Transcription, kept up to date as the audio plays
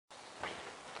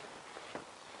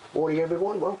Morning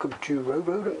everyone, welcome to Road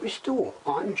and Restore.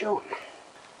 I'm John,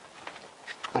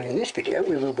 and in this video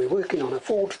we will be working on a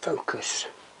Ford Focus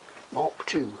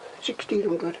Mk2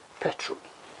 1600 petrol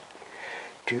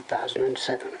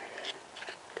 2007.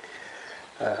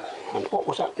 And what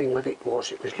was happening with it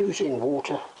was losing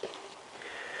water,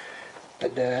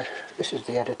 and this is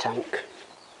the header tank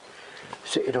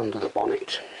sitting under the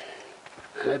bonnet,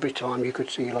 and every time you could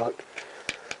see like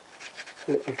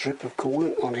a little drip of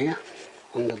coolant on here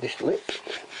under this lip.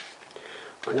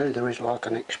 I know there is like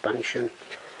an expansion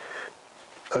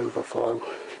overflow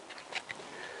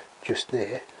just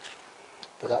there,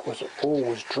 but that was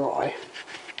always dry,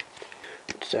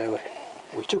 so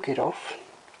we took it off.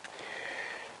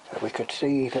 We could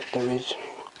see that there is,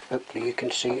 hopefully you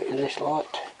can see it in this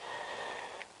light,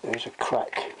 there is a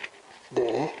crack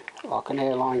there, like an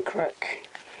hairline crack,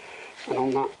 and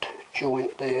on that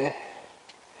joint there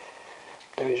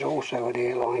is also an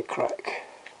hairline crack.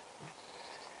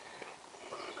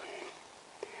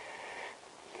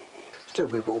 So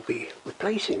we will be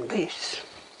replacing this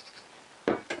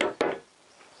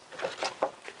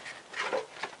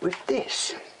with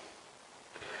this.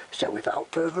 So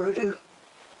without further ado,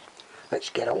 let's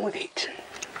get on with it.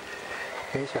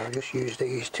 Okay, so I'll just use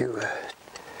these to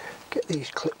get these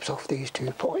clips off these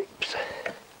two pipes.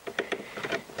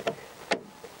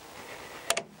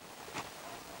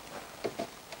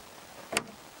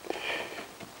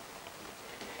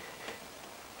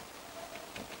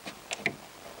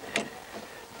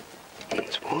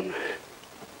 That's one.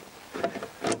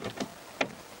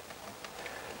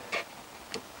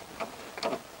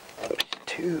 That's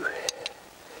two.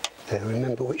 Now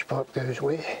remember which pipe goes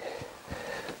where.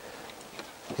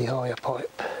 The higher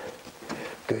pipe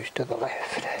goes to the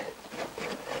left.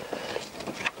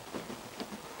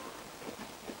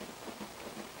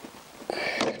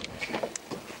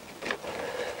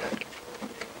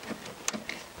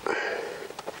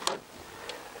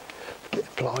 Bit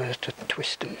of pliers to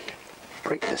twist them,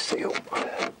 break the seal.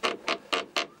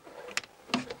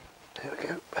 There we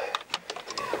go.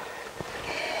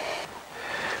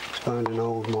 Find an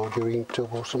old margarine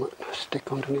tub or something,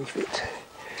 stick underneath it.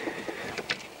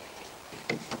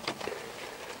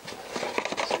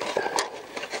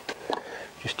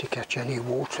 Just to catch any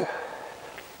water.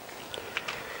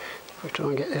 We'll try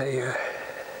and get a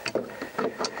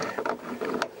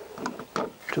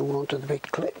tool onto the big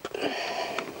clip.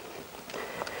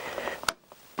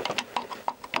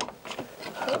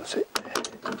 That's it.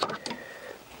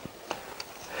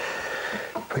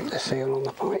 Break the seal on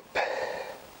the pipe.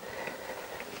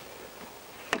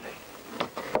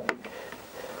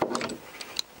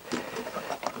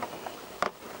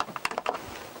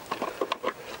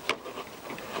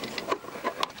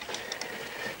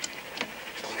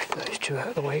 Those two out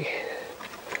of the way.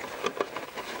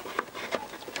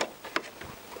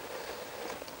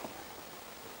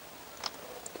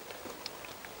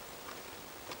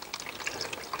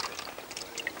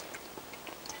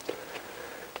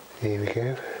 Here we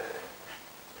go.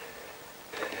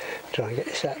 Try and get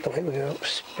this out of the way without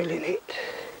spilling it.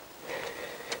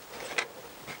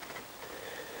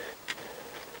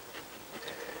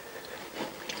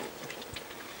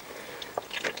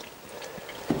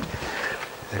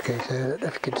 Okay, so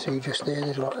if you can see just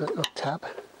there's like a little tab.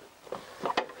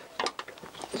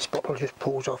 This bottle just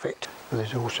pulls off it. And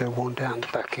there's also one down the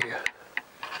back here.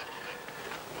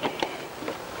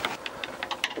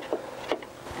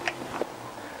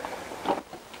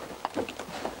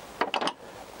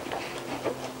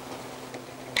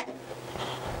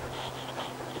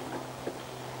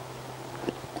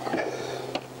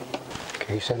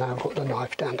 Okay, so now I've got the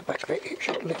knife down the back of it, it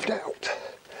should lift out.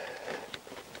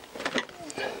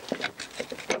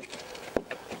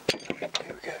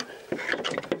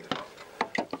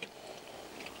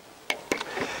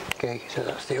 Okay, so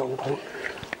that's the old one.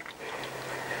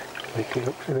 It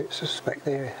looks a bit suspect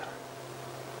there.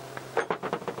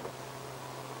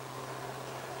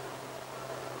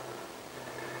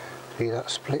 See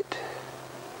that split?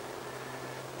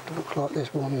 It looks like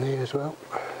there's one there as well.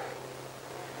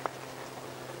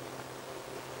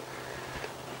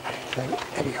 So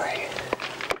anyway,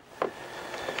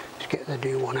 let's get the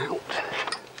new one out.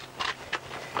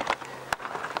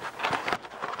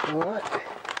 Alright.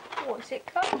 What's it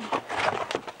come?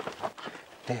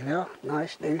 There we are,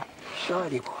 nice new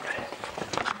shiny one.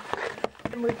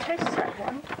 And we'll test that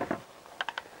one.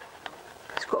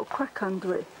 It's got a crack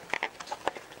under it.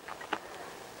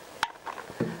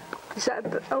 Is that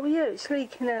a, oh yeah, it's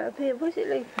leaking out of here. Where's it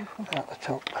leaking from? Out the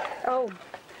top. Oh.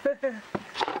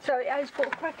 So it has got a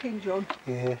crack in, John?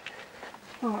 Yeah.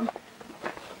 Oh.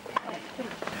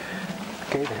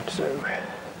 Okay then, so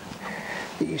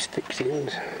these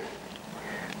fixings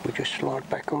we just slide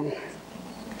back on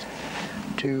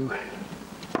to,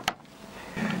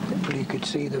 hopefully you could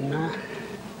see them now,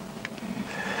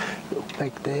 little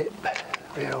peg there,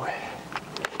 really.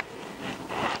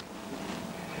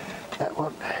 That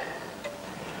one,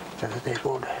 so there's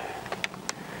one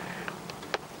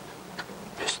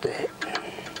just there,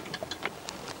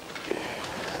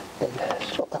 then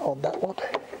slot that on that one,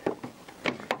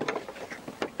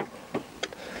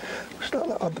 slot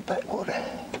that on the back one.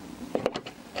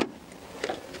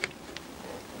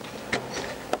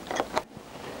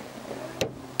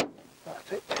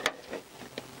 That's it,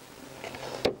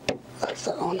 that's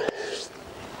that on.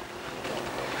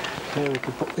 Now we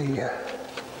can put the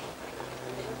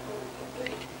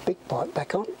big pipe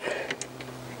back on.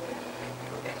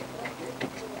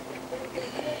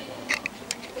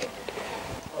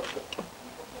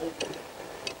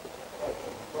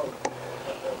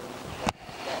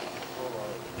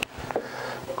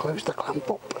 Close the clamp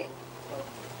up.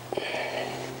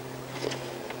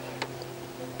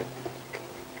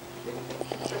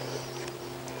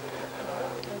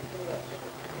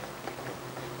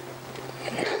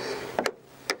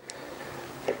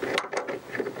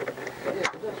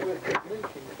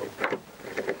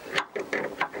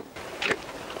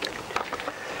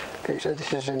 Okay, so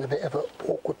this is in a bit of an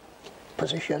awkward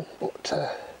position, but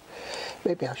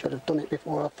maybe I should have done it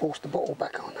before I forced the bottle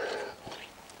back on.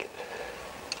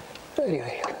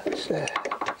 Anyway, let's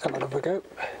have another go.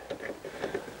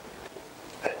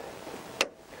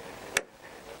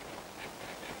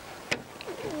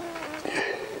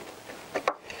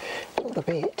 Not a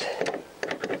bit.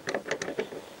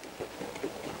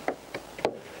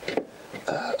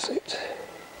 That's it.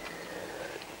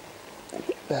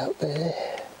 About there.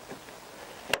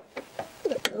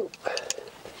 There we go.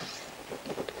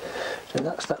 So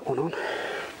that's that one on.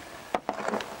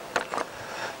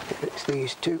 It's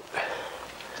these two.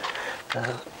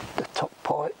 The top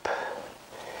pipe,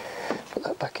 put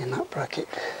that back in that bracket.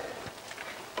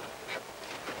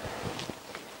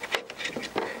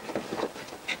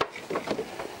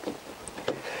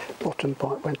 Bottom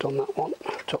pipe went on that one,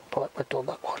 top pipe went on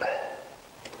that one.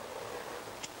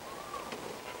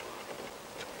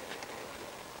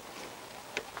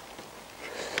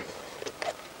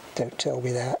 Don't tell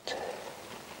me that.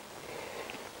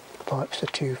 The pipes are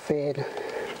too thin.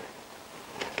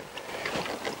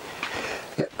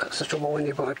 Yep, that's the trouble when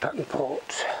you buy pattern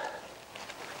parts.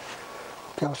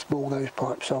 Look how small those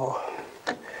pipes are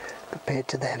compared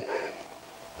to them.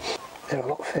 They're a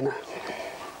lot thinner.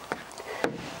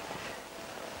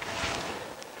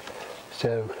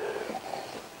 So,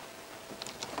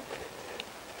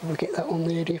 will we get that on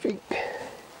there, do you think?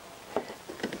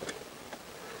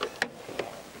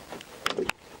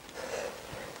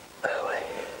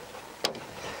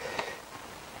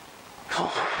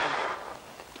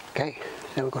 Okay,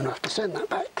 so we're going to have to send that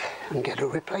back and get a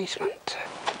replacement.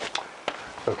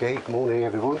 Okay, morning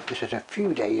everyone. This is a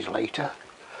few days later.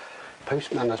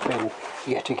 Postman has been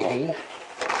yet again.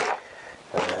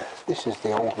 This is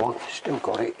the old one, still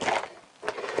got it.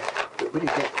 But we did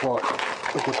get quite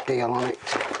a good deal on it.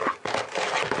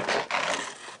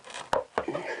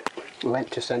 We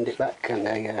went to send it back and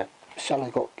a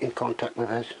seller got in contact with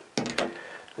us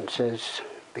and says,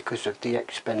 because of the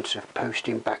expense of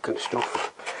posting back and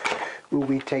stuff, will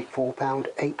we take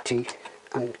 £4.80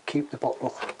 and keep the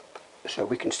bottle so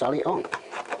we can sell it on?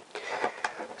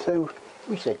 So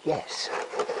we said yes.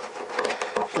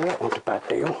 So that wasn't a bad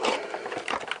deal.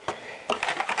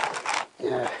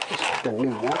 Yeah, this is the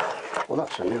new one. Well,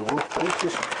 that's a new one. It's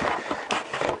just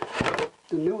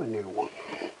the new one.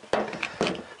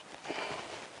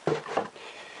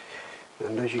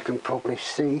 And as you can probably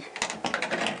see,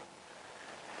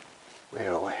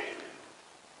 where are we?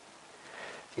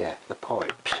 Yeah, the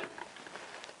pipes.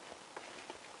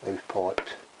 Those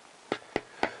pipes.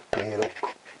 There, look.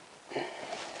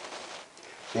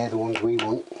 They're the ones we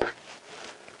want.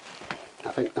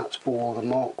 I think that's for the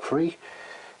Mark III.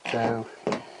 So,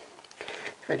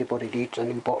 if anybody needs a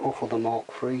new bottle for the Mark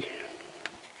III,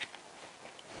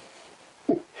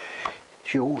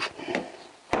 it's yours.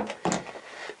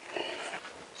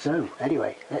 So,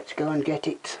 anyway, let's go and get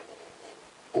it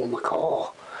on the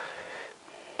car.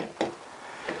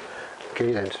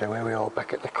 Okay then, so here we are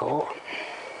back at the car.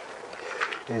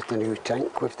 Here's the new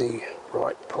tank with the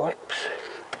right pipes.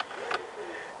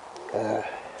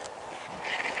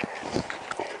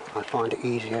 I find it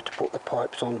easier to put the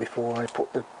pipes on before I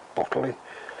put the bottle in.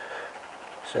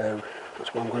 So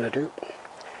that's what I'm going to do.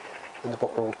 And the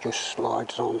bottle just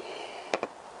slides on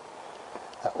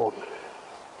that one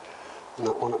and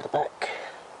that one at the back.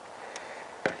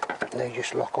 And they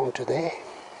just lock onto there.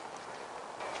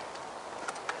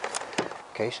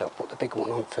 Okay, so I'll put the big one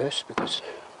on first because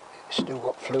it's still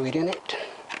got fluid in it.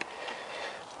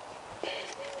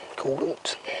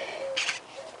 Coolant.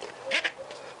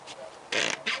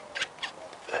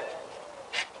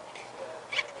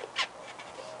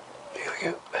 There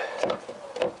we go.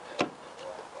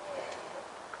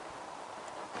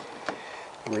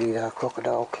 We need our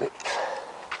crocodile clip.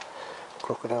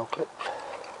 Crocodile clip.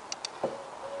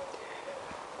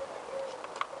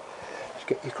 Just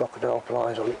get your crocodile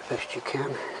pliers on it best you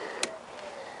can.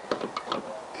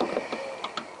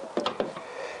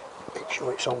 Make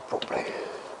sure it's on properly,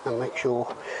 and make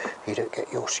sure you don't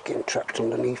get your skin trapped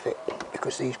underneath it,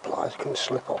 because these pliers can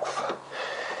slip off.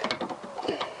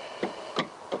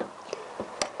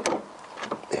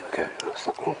 There we go, that's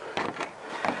that one.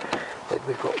 Then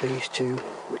we've got these two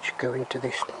which go into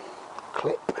this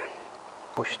clip.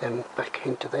 Push them back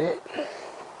into there.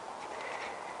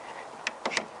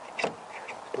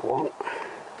 The one,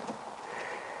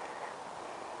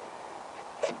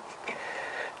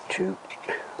 two,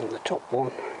 and the top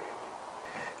one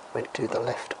went to the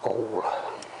left hole.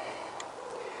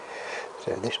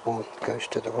 So this one goes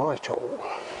to the right hole.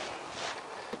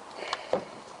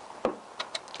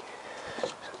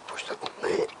 So push that on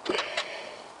there.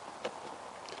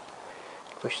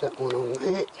 Push that one on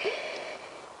there.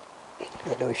 I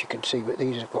don't know if you can see, but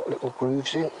these have got little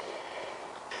grooves in,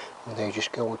 and they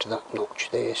just go onto that notch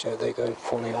there, so they're going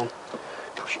fully on.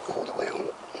 Push it all the way on.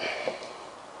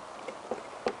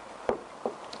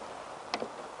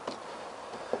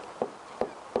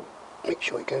 Make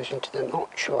sure it goes into the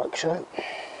notch like so.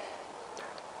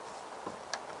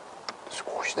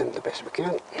 Squash them the best we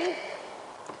can.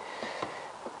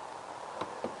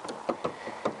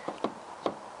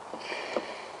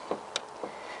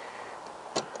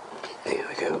 There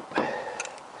we go.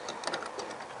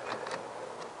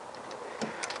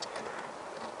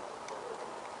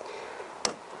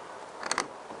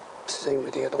 Same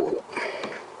with the other one.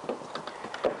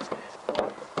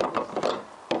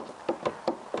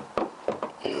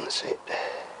 And that's it.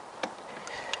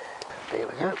 There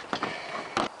we go.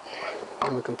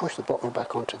 And we can push the bottle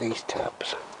back onto these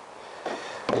tabs.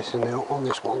 Yes, and on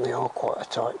this one they are quite a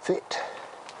tight fit.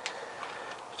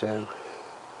 So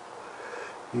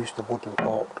use the wooden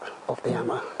part of the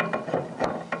hammer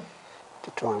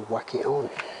to try and whack it on.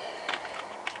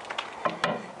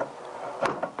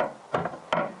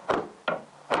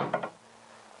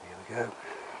 There we go.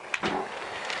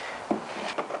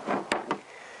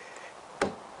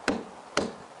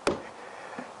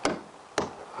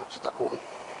 That's that one.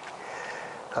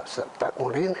 That's that back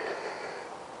one in.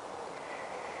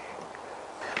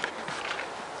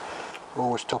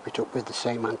 Always top it up with the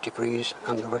same antifreeze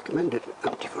and the recommended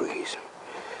antifreeze.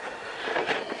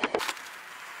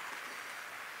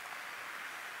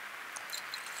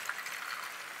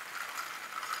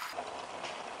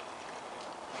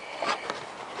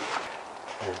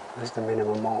 There's the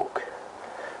minimum mark,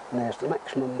 and there's the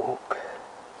maximum mark.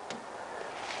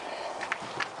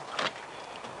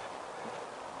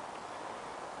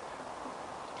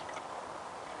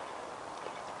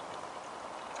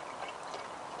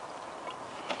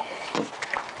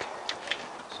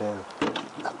 So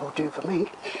that will do for me.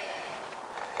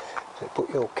 So put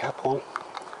your cap on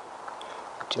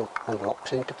until it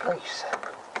locks into place.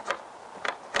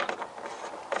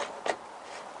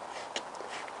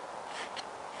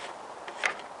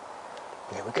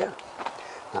 There we go.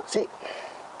 That's it.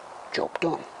 Job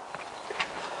done.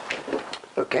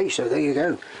 Okay, so there you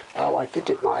go. How I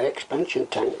fitted my expansion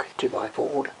tank to my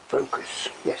Ford Focus.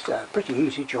 Yes, pretty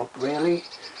easy job really,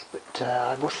 but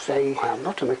I must say I am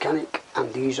not a mechanic,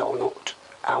 and these are not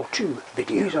how-to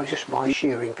videos. These are just my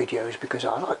sharing videos because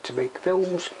I like to make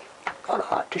films and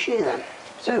I like to share them.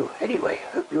 So anyway,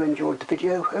 hope you enjoyed the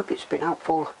video, hope it's been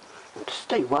helpful, and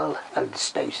stay well and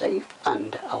stay safe,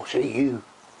 and I'll see you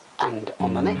and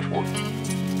on the next one.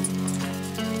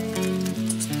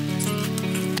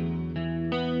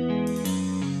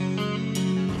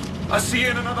 I'll see you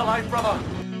in another life, brother.